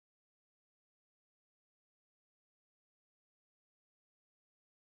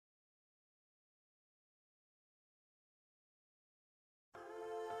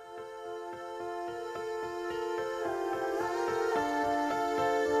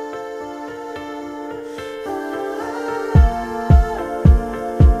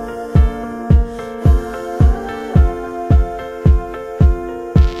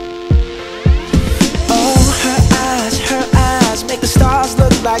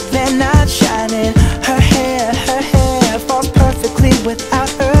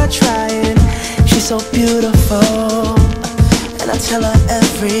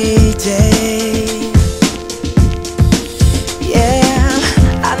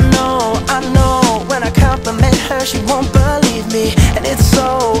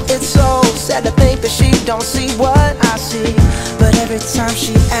don't see what I see. But every time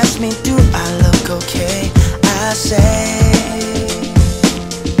she asks me, do I look okay? I say,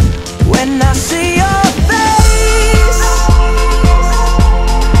 when I see your face,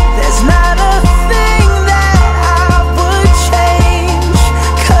 there's not a thing that I would change.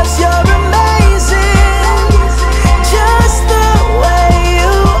 'Cause you're amazing, just the way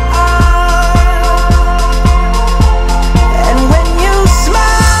you are. And when you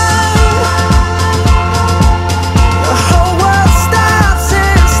smile, the whole world stops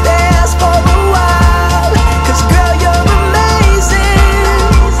and stares for a while. 'Cause girl, you're amazing,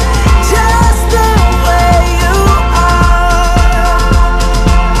 just the way you are.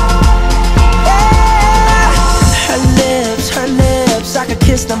 Yeah. Her lips, I could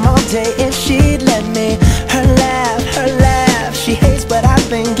kiss them all day if she'd let me. Her laugh, she hates but I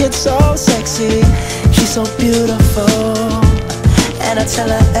think it's so sexy. She's so beautiful, and I tell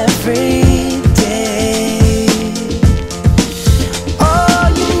her every day. Oh,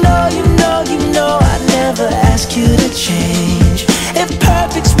 you know I never ask you to change. If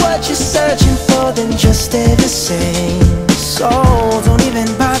perfect's what you're searching for, then just stay the same. So don't even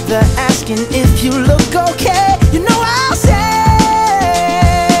bother asking if you look okay. You know I'll say,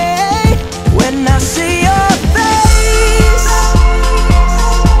 when I see your face,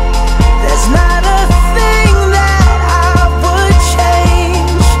 there's not a thing that I would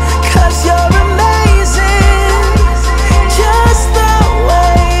change. 'Cause you're amazing, just the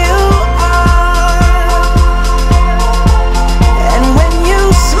way you are. And when you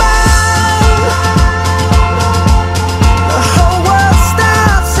smile, the whole world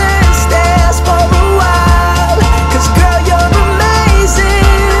stops and stares for a while. 'Cause girl, you're amazing,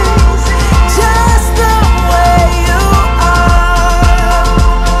 just the way you are.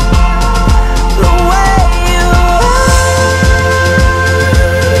 The way you are.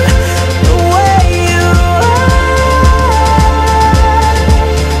 The way you are.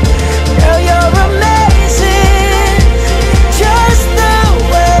 Girl, you're amazing, just the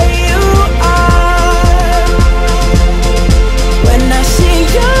way you are. When I see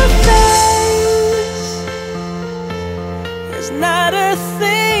your face, there's not a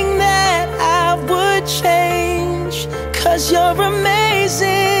thing that I would change. 'Cause you're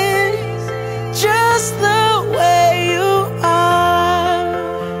amazing, just the way you are.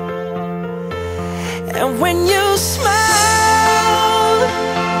 And when you smile,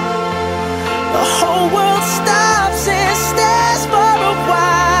 the whole world stops and stares for a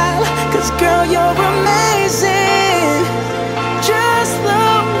while. 'Cause girl, you're amazing, just the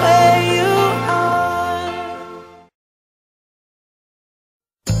way you are.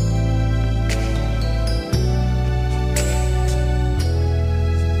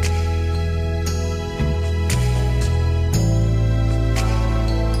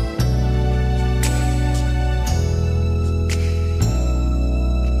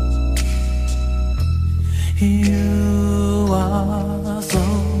 You are so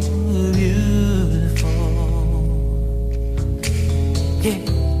beautiful. Yeah,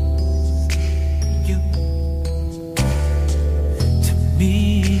 you to me.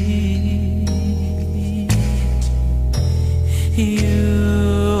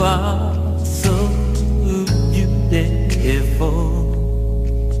 You are so beautiful.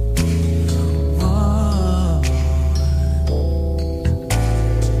 Whoa.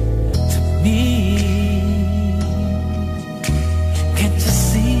 To me. Can't you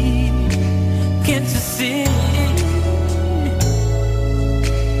see? Can't you see?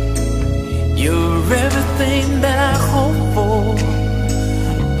 You're everything that I hope for.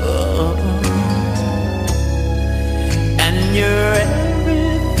 Oh. And you're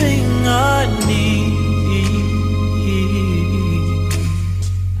everything I need.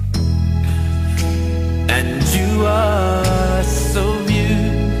 And you are so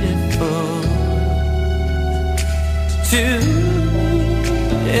beautiful too.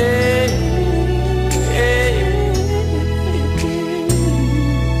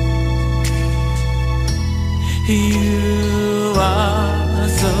 You are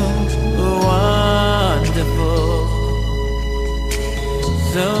so wonderful,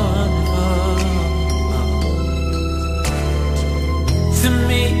 so wonderful to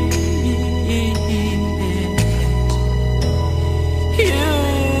me. You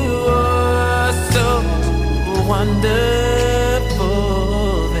are so wonderful,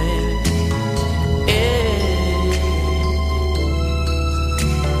 baby. Yeah.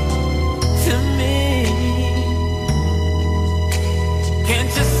 To me.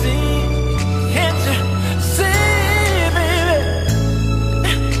 Can't you see, baby?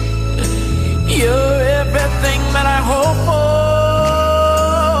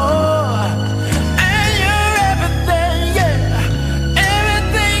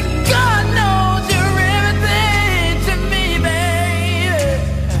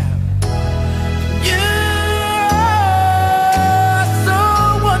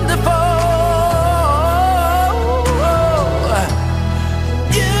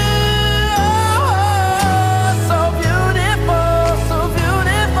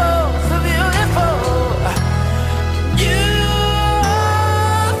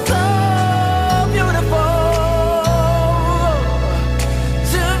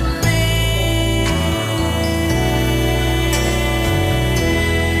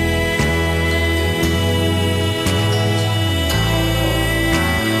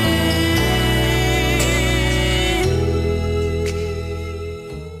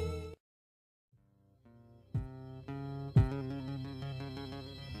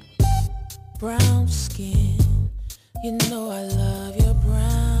 brown skin. You know I love your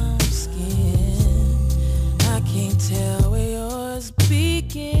brown skin. I can't tell where yours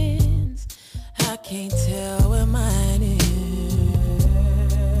begins. I can't tell where mine is.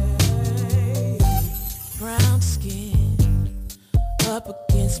 Brown skin up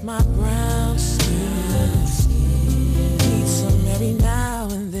against my brown skin. Need some every now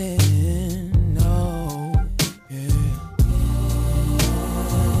and then.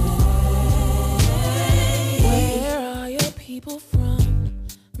 People from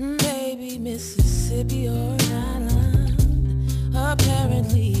maybe Mississippi or an island.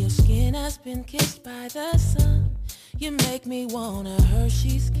 Apparently your skin has been kissed by the sun. You make me want a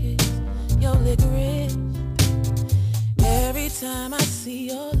Hershey's kiss, your licorice. Every time I see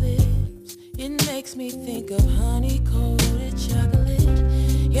your lips, it makes me think of honey-coated chocolate.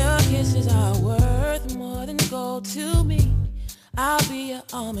 Your kisses are worth more than gold to me. I'll be your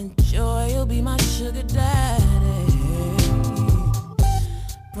almond joy, you'll be my sugar daddy.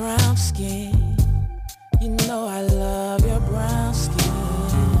 Brown skin, you know I love your brown skin.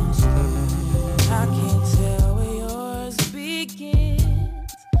 I can't tell where yours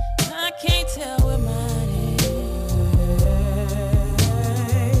begins. I can't tell where mine is.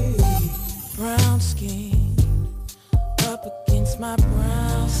 Brown skin, up against my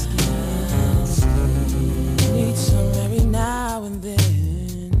brown skin. Need some every now and then.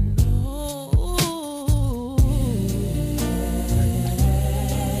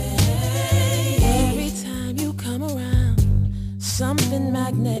 Something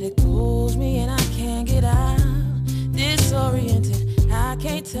magnetic pulls me and I can't get out. Disoriented, I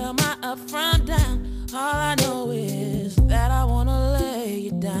can't tell my up from down. All I know is that I wanna lay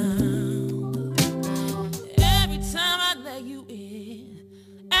you down. Every time I lay you in,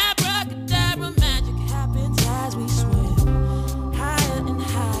 abracadabra magic happens as we swim. Higher and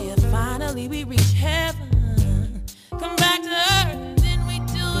higher, finally we reach heaven. Come back to earth and then we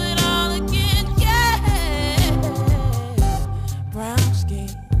do it all again, yeah. Brown skin,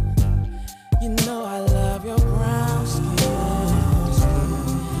 you know I love your brown skin.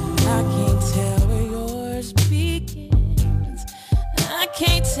 I can't tell where yours begins. I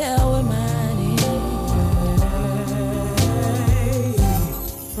can't tell where mine is.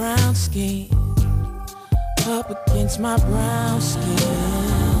 Brown skin, up against my brown skin.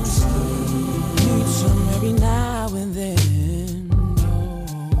 Need some every now and then.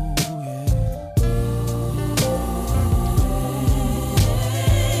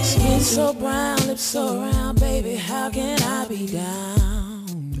 Skin so brown, lips so round, baby, how can I be down?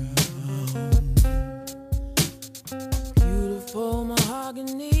 Beautiful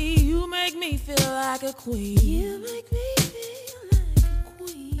mahogany, you make me feel like a queen. You make me feel like a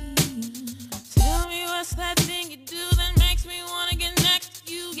queen. Tell me what's that thing you do that makes me wanna get next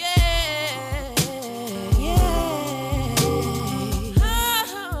to you, yeah.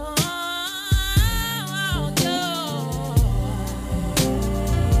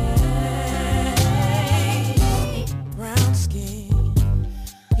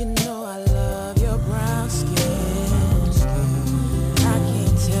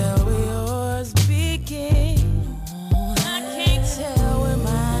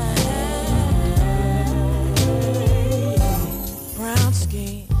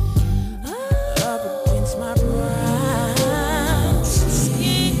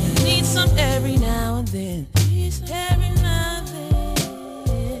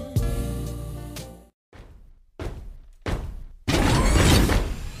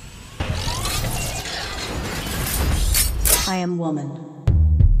 I am woman. I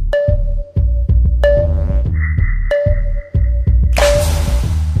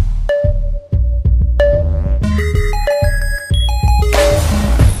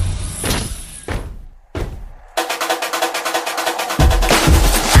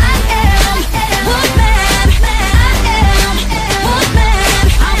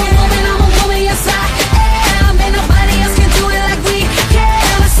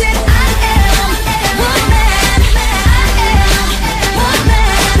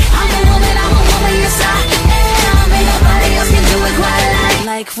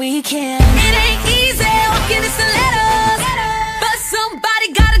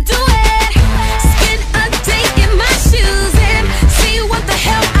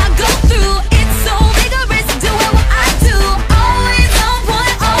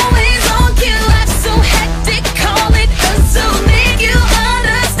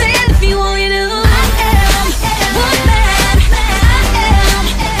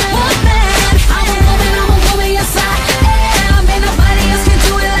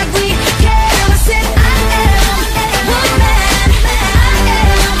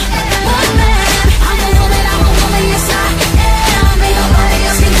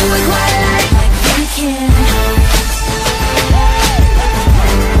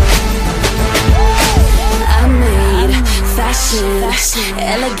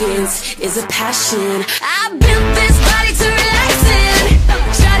arrogance is a passion. I built this body to relax in.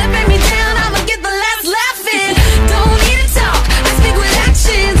 Try to bring me down, I'ma get the last laughing. Don't need to talk, I speak with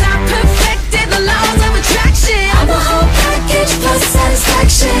actions. I perfected the laws of attraction. I'm a whole package plus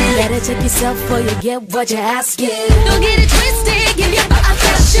satisfaction. Better check yourself before you get what you're asking. Don't get it twisted, give your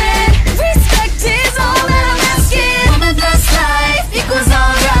affection. Respect is all that I'm asking. Woman plus life equals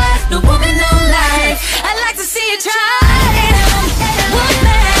alright. No woman, no life. I'd like to see you try. One